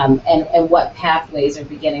 and what pathways are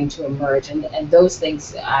beginning to emerge. And those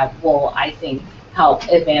things will, I think, help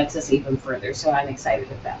advance us even further. So I'm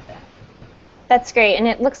excited about that. That's great. And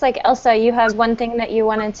it looks like, Elsa, you have one thing that you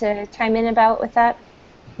wanted to chime in about with that?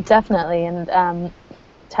 Definitely. And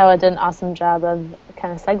Tawa did an awesome job of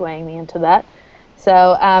kind of segueing me into that.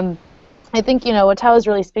 So I think, what Tawa is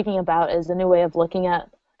really speaking about is a new way of looking at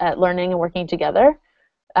learning and working together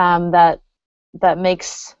that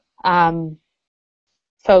makes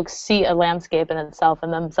folks see a landscape in itself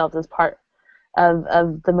and themselves as part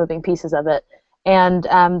of the moving pieces of it. And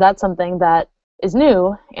that's something that is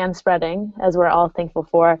new and spreading, as we're all thankful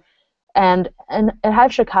for. And at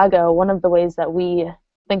Hive Chicago, one of the ways that we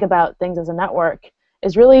think about things as a network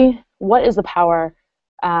is really what is the power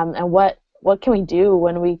and what can we do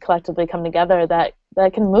when we collectively come together that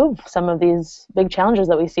can move some of these big challenges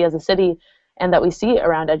that we see as a city and that we see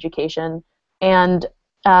around education. And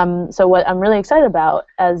so what I'm really excited about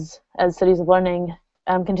as Cities of Learning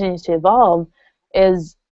continues to evolve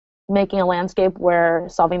is making a landscape where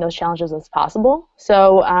solving those challenges is possible.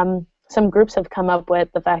 So some groups have come up with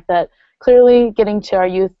the fact that clearly getting to our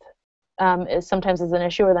youth is sometimes an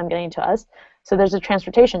issue, or them getting to us. So there's a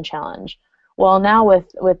transportation challenge. Well, now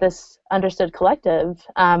with this Understood Collective,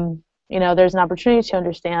 there's an opportunity to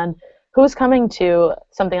understand who's coming to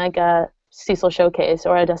something like a Cecil Showcase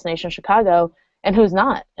or a Destination Chicago and who's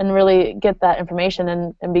not, and really get that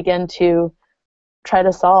information and begin to try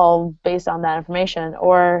to solve based on that information.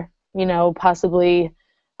 Or, possibly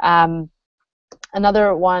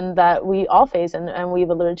another one that we all face and we've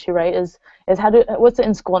alluded to, right, is what's the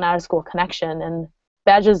in-school and out-of-school connection. And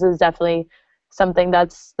badges is definitely something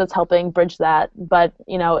that's helping bridge that, but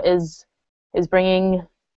is bringing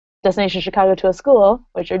Destination Chicago to a school,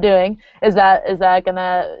 which you're doing, is that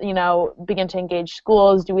gonna begin to engage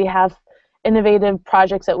schools? Do we have innovative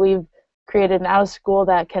projects that we've created out of school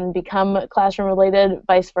that can become classroom related,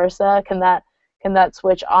 vice versa? Can that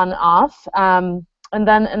switch on off? And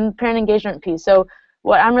parent engagement piece. So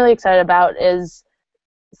what I'm really excited about is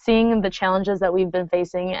seeing the challenges that we've been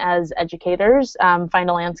facing as educators find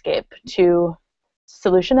a landscape to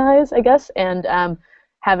solutionize, I guess, and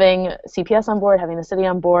having CPS on board, having the city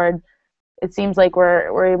on board, it seems like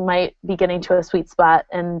we might be getting to a sweet spot,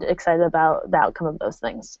 and excited about the outcome of those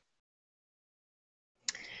things.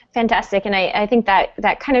 Fantastic, and I think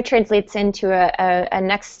that kind of translates into a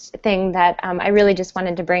next thing that I really just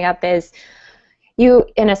wanted to bring up is you,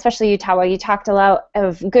 and especially you, Tawa, you talked a lot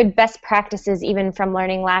of good best practices even from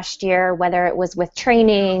learning last year, whether it was with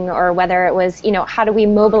training or whether it was, how do we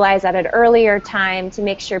mobilize at an earlier time to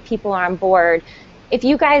make sure people are on board. If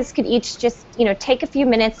you guys could each just, take a few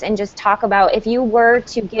minutes and just talk about if you were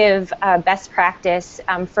to give best practice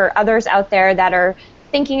for others out there that are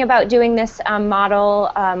thinking about doing this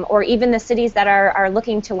model, or even the cities that are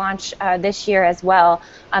looking to launch this year as well,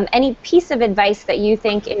 any piece of advice that you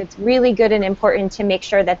think it's really good and important to make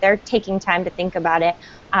sure that they're taking time to think about it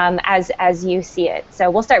as you see it.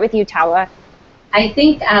 So we'll start with you, Tawa. I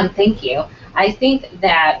think, thank you. I think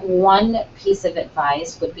that one piece of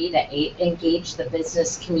advice would be to engage the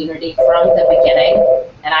business community from the beginning.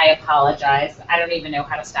 and I apologize. I don't even know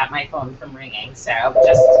how to stop my phone from ringing, so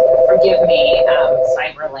just forgive me,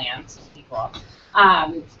 Cyberland people.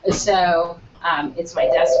 It's my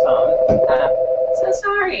desk phone. So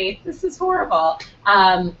sorry, this is horrible.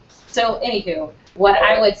 So anywho, what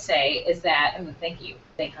I would say is that, oh, thank you,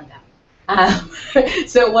 they hung up.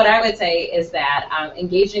 So what I would say is that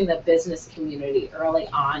engaging the business community early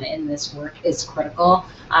on in this work is critical,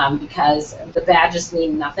 because the badges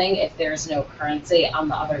mean nothing if there's no currency on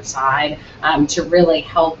the other side to really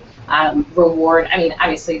help reward. I mean,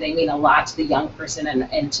 obviously they mean a lot to the young person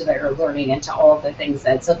and to their learning and to all of the things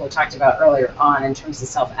that Sybil talked about earlier on in terms of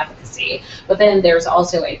self-efficacy. But then there's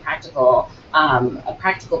also a practical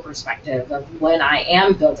perspective of when I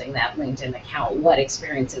am building that LinkedIn account, what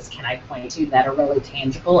experiences can I point to that are really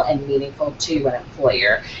tangible and meaningful to an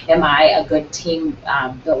employer? Am I a good team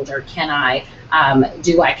builder?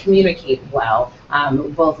 Do I communicate well,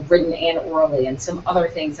 both written and orally, and some other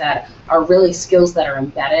things that are really skills that are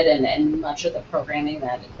embedded in much of the programming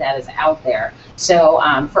that is out there. So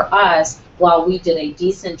for us, while we did a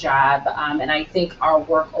decent job, and I think our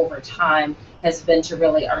work over time has been to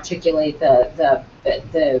really articulate the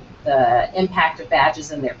impact of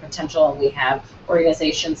badges and their potential. And we have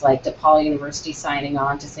organizations like DePaul University signing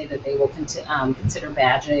on to say that they will consider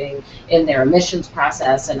badging in their admissions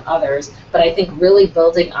process and others. But I think really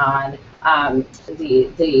building on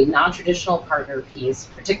the non-traditional partner piece,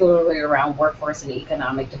 particularly around workforce and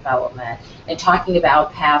economic development, and talking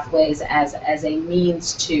about pathways as a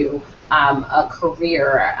means to a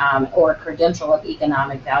career or a credential of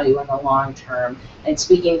economic value in the long term, and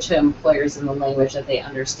speaking to employers in the language that they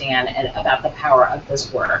understand and about the power of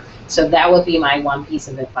this work. So that would be my one piece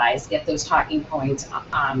of advice. Get those talking points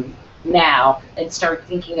now and start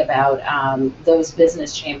thinking about those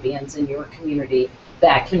business champions in your community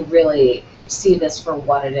that can really see this for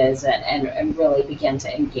what it is and really begin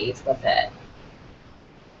to engage with it.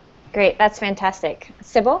 Great, that's fantastic.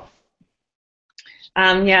 Sybil?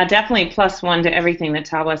 Yeah, definitely +1 to everything that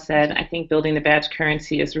Tawa said. I think building the badge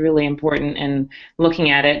currency is really important, and looking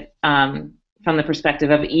at it from the perspective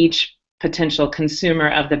of each potential consumer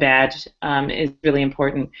of the badge is really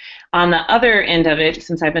important. On the other end of it,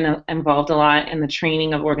 since I've been involved a lot in the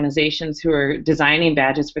training of organizations who are designing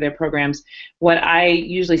badges for their programs, what I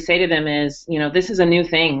usually say to them is, you know, this is a new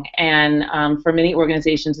thing, and for many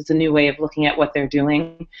organizations it's a new way of looking at what they're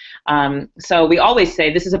doing. So we always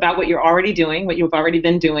say this is about what you're already doing, what you've already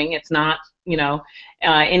been doing. It's not, you know,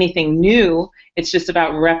 anything new. It's just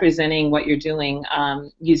about representing what you're doing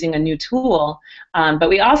using a new tool. But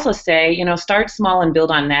we also say, you know, start small and build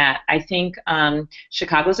on that. I think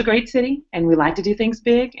Chicago's a great city, and we like to do things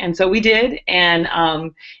big, and so we did. And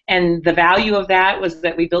the value of that was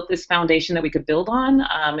that we built this foundation that we could build on,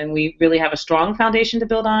 and we really have a strong foundation to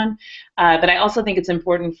build on. But I also think it's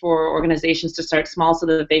important for organizations to start small so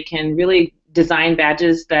that they can really design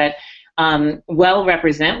badges that well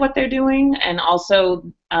represent what they're doing, and also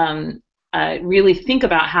really think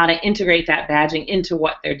about how to integrate that badging into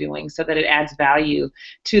what they're doing so that it adds value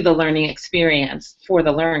to the learning experience for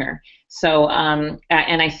the learner. So,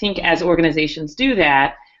 and I think as organizations do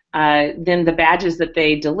that, then the badges that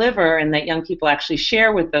they deliver and that young people actually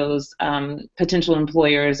share with those potential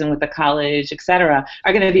employers and with the college, et cetera,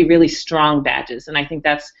 are going to be really strong badges. And I think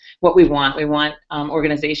that's what we want. We want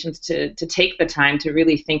organizations to take the time to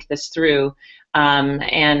really think this through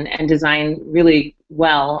and design really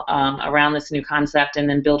well around this new concept, and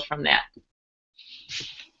then build from that.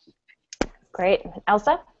 Great.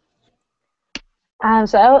 Elsa?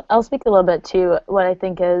 So I'll speak a little bit to what I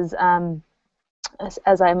think is,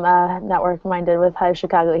 as I'm network-minded with Hive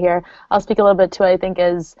Chicago here, I'll speak a little bit to what I think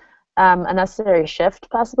is a necessary shift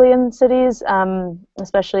possibly in cities,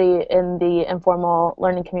 especially in the informal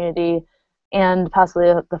learning community and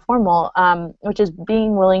possibly the formal, which is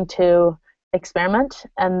being willing to experiment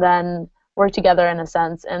and then work together in a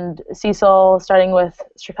sense. And CSOL, starting with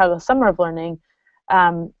Chicago Summer of Learning,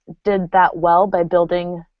 did that well by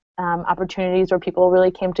building opportunities where people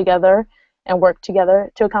really came together and worked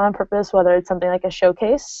together to a common purpose, whether it's something like a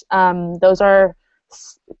showcase. Those are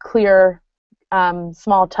clear,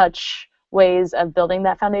 small touch ways of building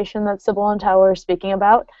that foundation that Sybil and Tawa are speaking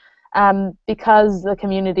about, because the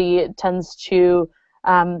community tends to,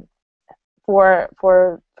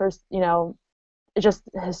 for you know, just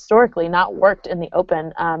historically not worked in the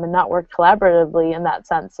open and not worked collaboratively in that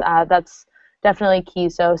sense. That's definitely key.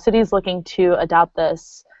 So cities looking to adopt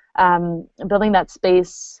this, building that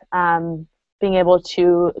space, being able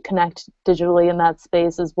to connect digitally in that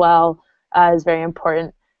space as well is very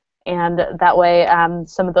important. And that way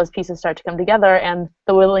some of those pieces start to come together, and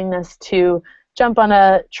the willingness to jump on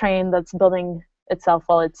a train that's building itself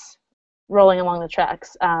while it's rolling along the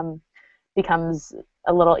tracks becomes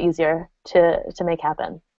a little easier to make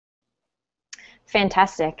happen.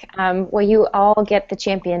 Fantastic. Well, you all get the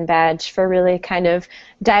champion badge for really kind of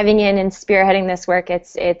diving in and spearheading this work.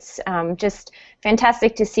 It's just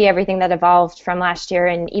fantastic to see everything that evolved from last year,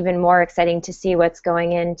 and even more exciting to see what's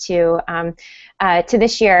going into to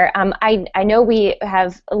this year. I know we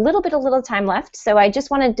have a little time left, so I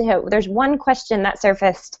just wanted to, there's one question that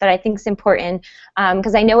surfaced that I think is important,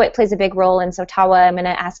 because I know it plays a big role, and so Tawa, I'm going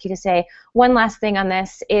to ask you to say one last thing on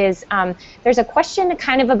this. Is there's a question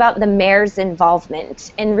kind of about the mayor's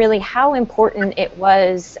involvement and really how important it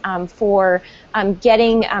was for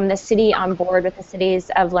getting the city on board with the Cities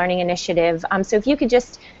of Learning initiative. So if you could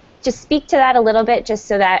just speak to that a little bit, just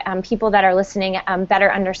so that people that are listening better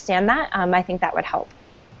understand that, I think that would help.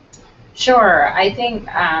 Sure. I think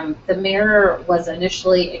the mayor was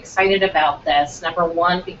initially excited about this. Number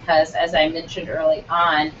one, because as I mentioned early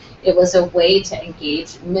on, it was a way to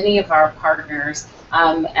engage many of our partners.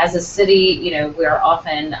 As a city, you know, we're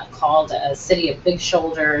often called a city of big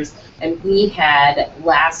shoulders, and we had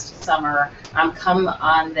last summer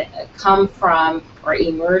come from or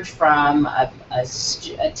emerge from a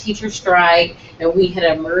teacher strike, and we had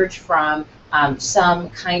emerged from some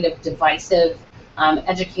kind of divisive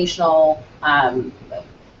educational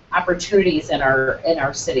opportunities in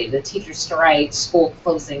our city, the teacher strike, school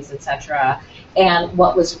closings, etc. And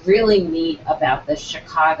what was really neat about the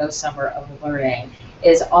Chicago Summer of Learning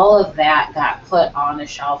is all of that got put on a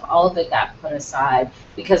shelf, all of it got put aside,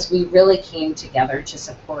 because we really came together to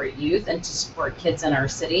support youth and to support kids in our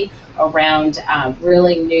city around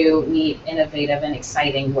really new, neat, innovative, and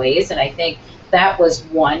exciting ways. And I think that was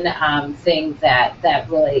one thing that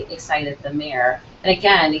really excited the mayor. And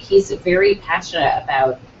again, he's very passionate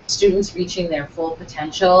about students reaching their full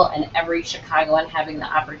potential and every Chicagoan having the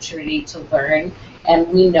opportunity to learn. And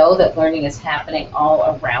we know that learning is happening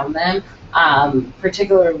all around them,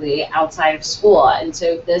 particularly outside of school. And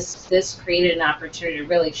so this created an opportunity to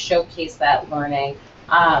really showcase that learning,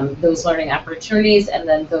 those learning opportunities, and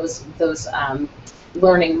then those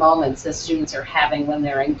learning moments that students are having when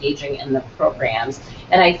they're engaging in the programs.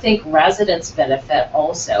 And I think residents benefit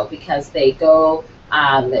also because they go,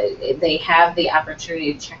 they have the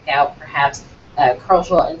opportunity to check out perhaps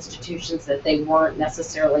cultural institutions that they weren't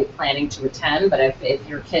necessarily planning to attend, but if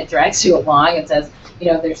your kid drags you along and says, you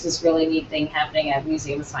know, there's this really neat thing happening at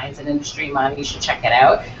Museum of Science and Industry, Mom, you should check it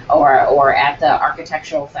out, or at the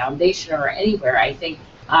Architectural Foundation or anywhere, I think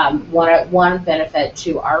one benefit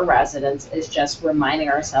to our residents is just reminding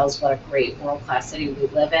ourselves what a great world-class city we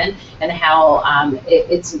live in, and how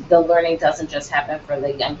the learning doesn't just happen for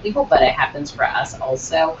the young people, but it happens for us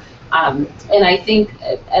also. And I think,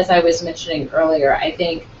 as I was mentioning earlier, I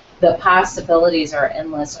think the possibilities are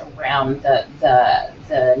endless around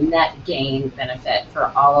the net gain benefit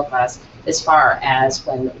for all of us, as far as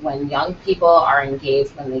when young people are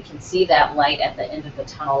engaged, when they can see that light at the end of the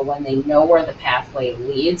tunnel, when they know where the pathway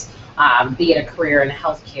leads, be it a career in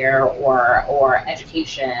healthcare or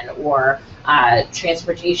education or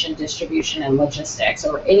transportation, distribution, and logistics,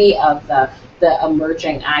 or any of the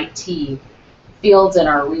emerging IT fields in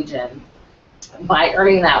our region. By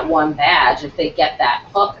earning that one badge, if they get that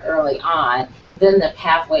hook early on, then the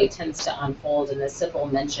pathway tends to unfold, and as Sybil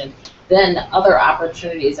mentioned, then other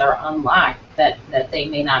opportunities are unlocked that they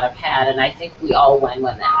may not have had, and I think we all win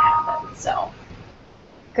when that happens. So,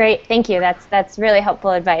 great, thank you. That's really helpful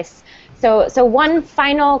advice. So one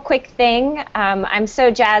final quick thing. I'm so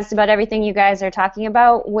jazzed about everything you guys are talking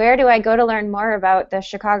about. Where do I go to learn more about the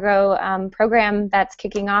Chicago program that's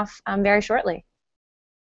kicking off very shortly?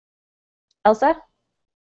 Elsa?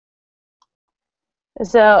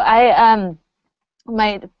 So I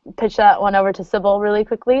might pitch that one over to Sybil really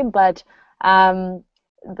quickly, but the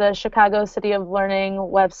Chicago City of Learning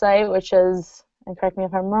website, which is, and correct me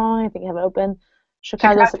if I'm wrong, I think I have it open,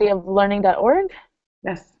 ChicagoCityofLearning.org.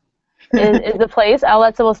 Yes. is the place. I'll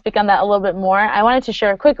let Sybil speak on that a little bit more. I wanted to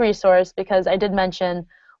share a quick resource because I did mention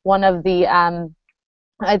one of the, I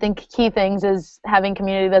think, key things is having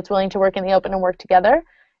community that's willing to work in the open and work together,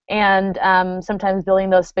 and sometimes building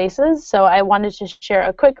those spaces. So I wanted to share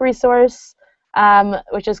a quick resource,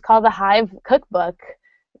 which is called the Hive Cookbook.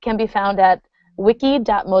 It can be found at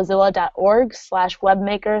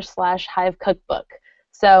wiki.mozilla.org/webmaker/Hive Cookbook.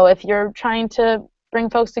 So if you're trying to bring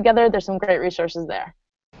folks together, there's some great resources there.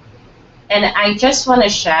 And I just want to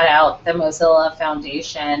shout out the Mozilla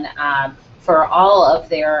Foundation for all of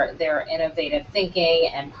their innovative thinking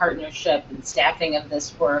and partnership and staffing of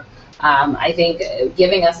this work. I think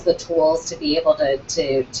giving us the tools to be able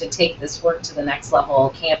to take this work to the next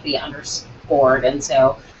level can't be underscored. And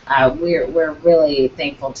so we're really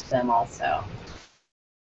thankful to them also.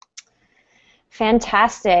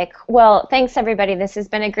 Fantastic. Well, thanks everybody. This has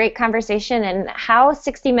been a great conversation, and how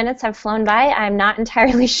 60 minutes have flown by, I'm not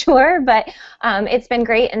entirely sure, but it's been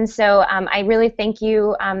great, and so I really thank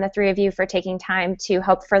you, the three of you, for taking time to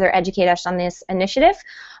help further educate us on this initiative.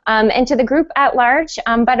 And to the group at large,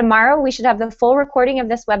 by tomorrow we should have the full recording of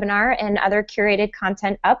this webinar and other curated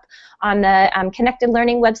content up on the Connected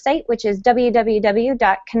Learning website, which is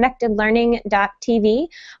www.connectedlearning.tv,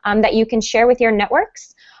 that you can share with your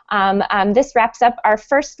networks. This wraps up our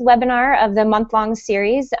first webinar of the month-long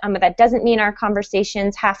series, but that doesn't mean our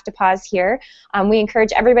conversations have to pause here. We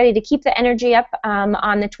encourage everybody to keep the energy up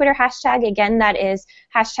on the Twitter hashtag. Again, that is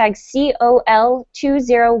hashtag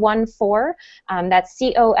COL2014. That's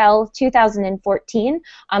COL 2014.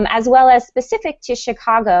 As well as specific to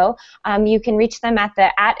Chicago, you can reach them at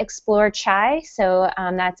the @ExploreChai. So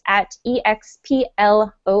that's at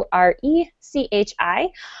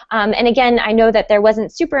EXPLORECHI. And again, I know that there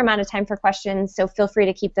wasn't super amount of time for questions, so feel free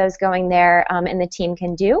to keep those going there, and the team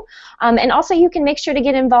can do. And also, you can make sure to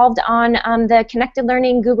get involved on the Connected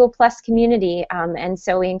Learning Google Plus community, and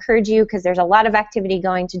so we encourage you, because there's a lot of activity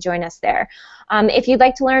going, to join us there. If you'd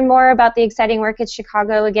like to learn more about the exciting work at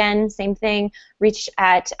Chicago, again, same thing, reach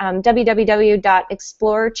at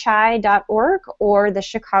www.explorechai.org or the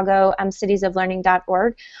Chicago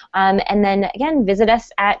citiesoflearning.org. And then, again, visit us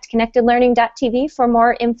at connectedlearning.tv for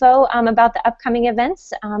more info about the upcoming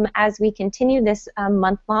events as we continue this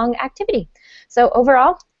month-long activity. So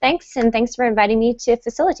overall, thanks, and thanks for inviting me to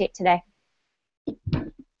facilitate today.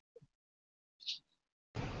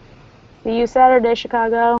 See you Saturday,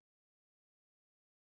 Chicago.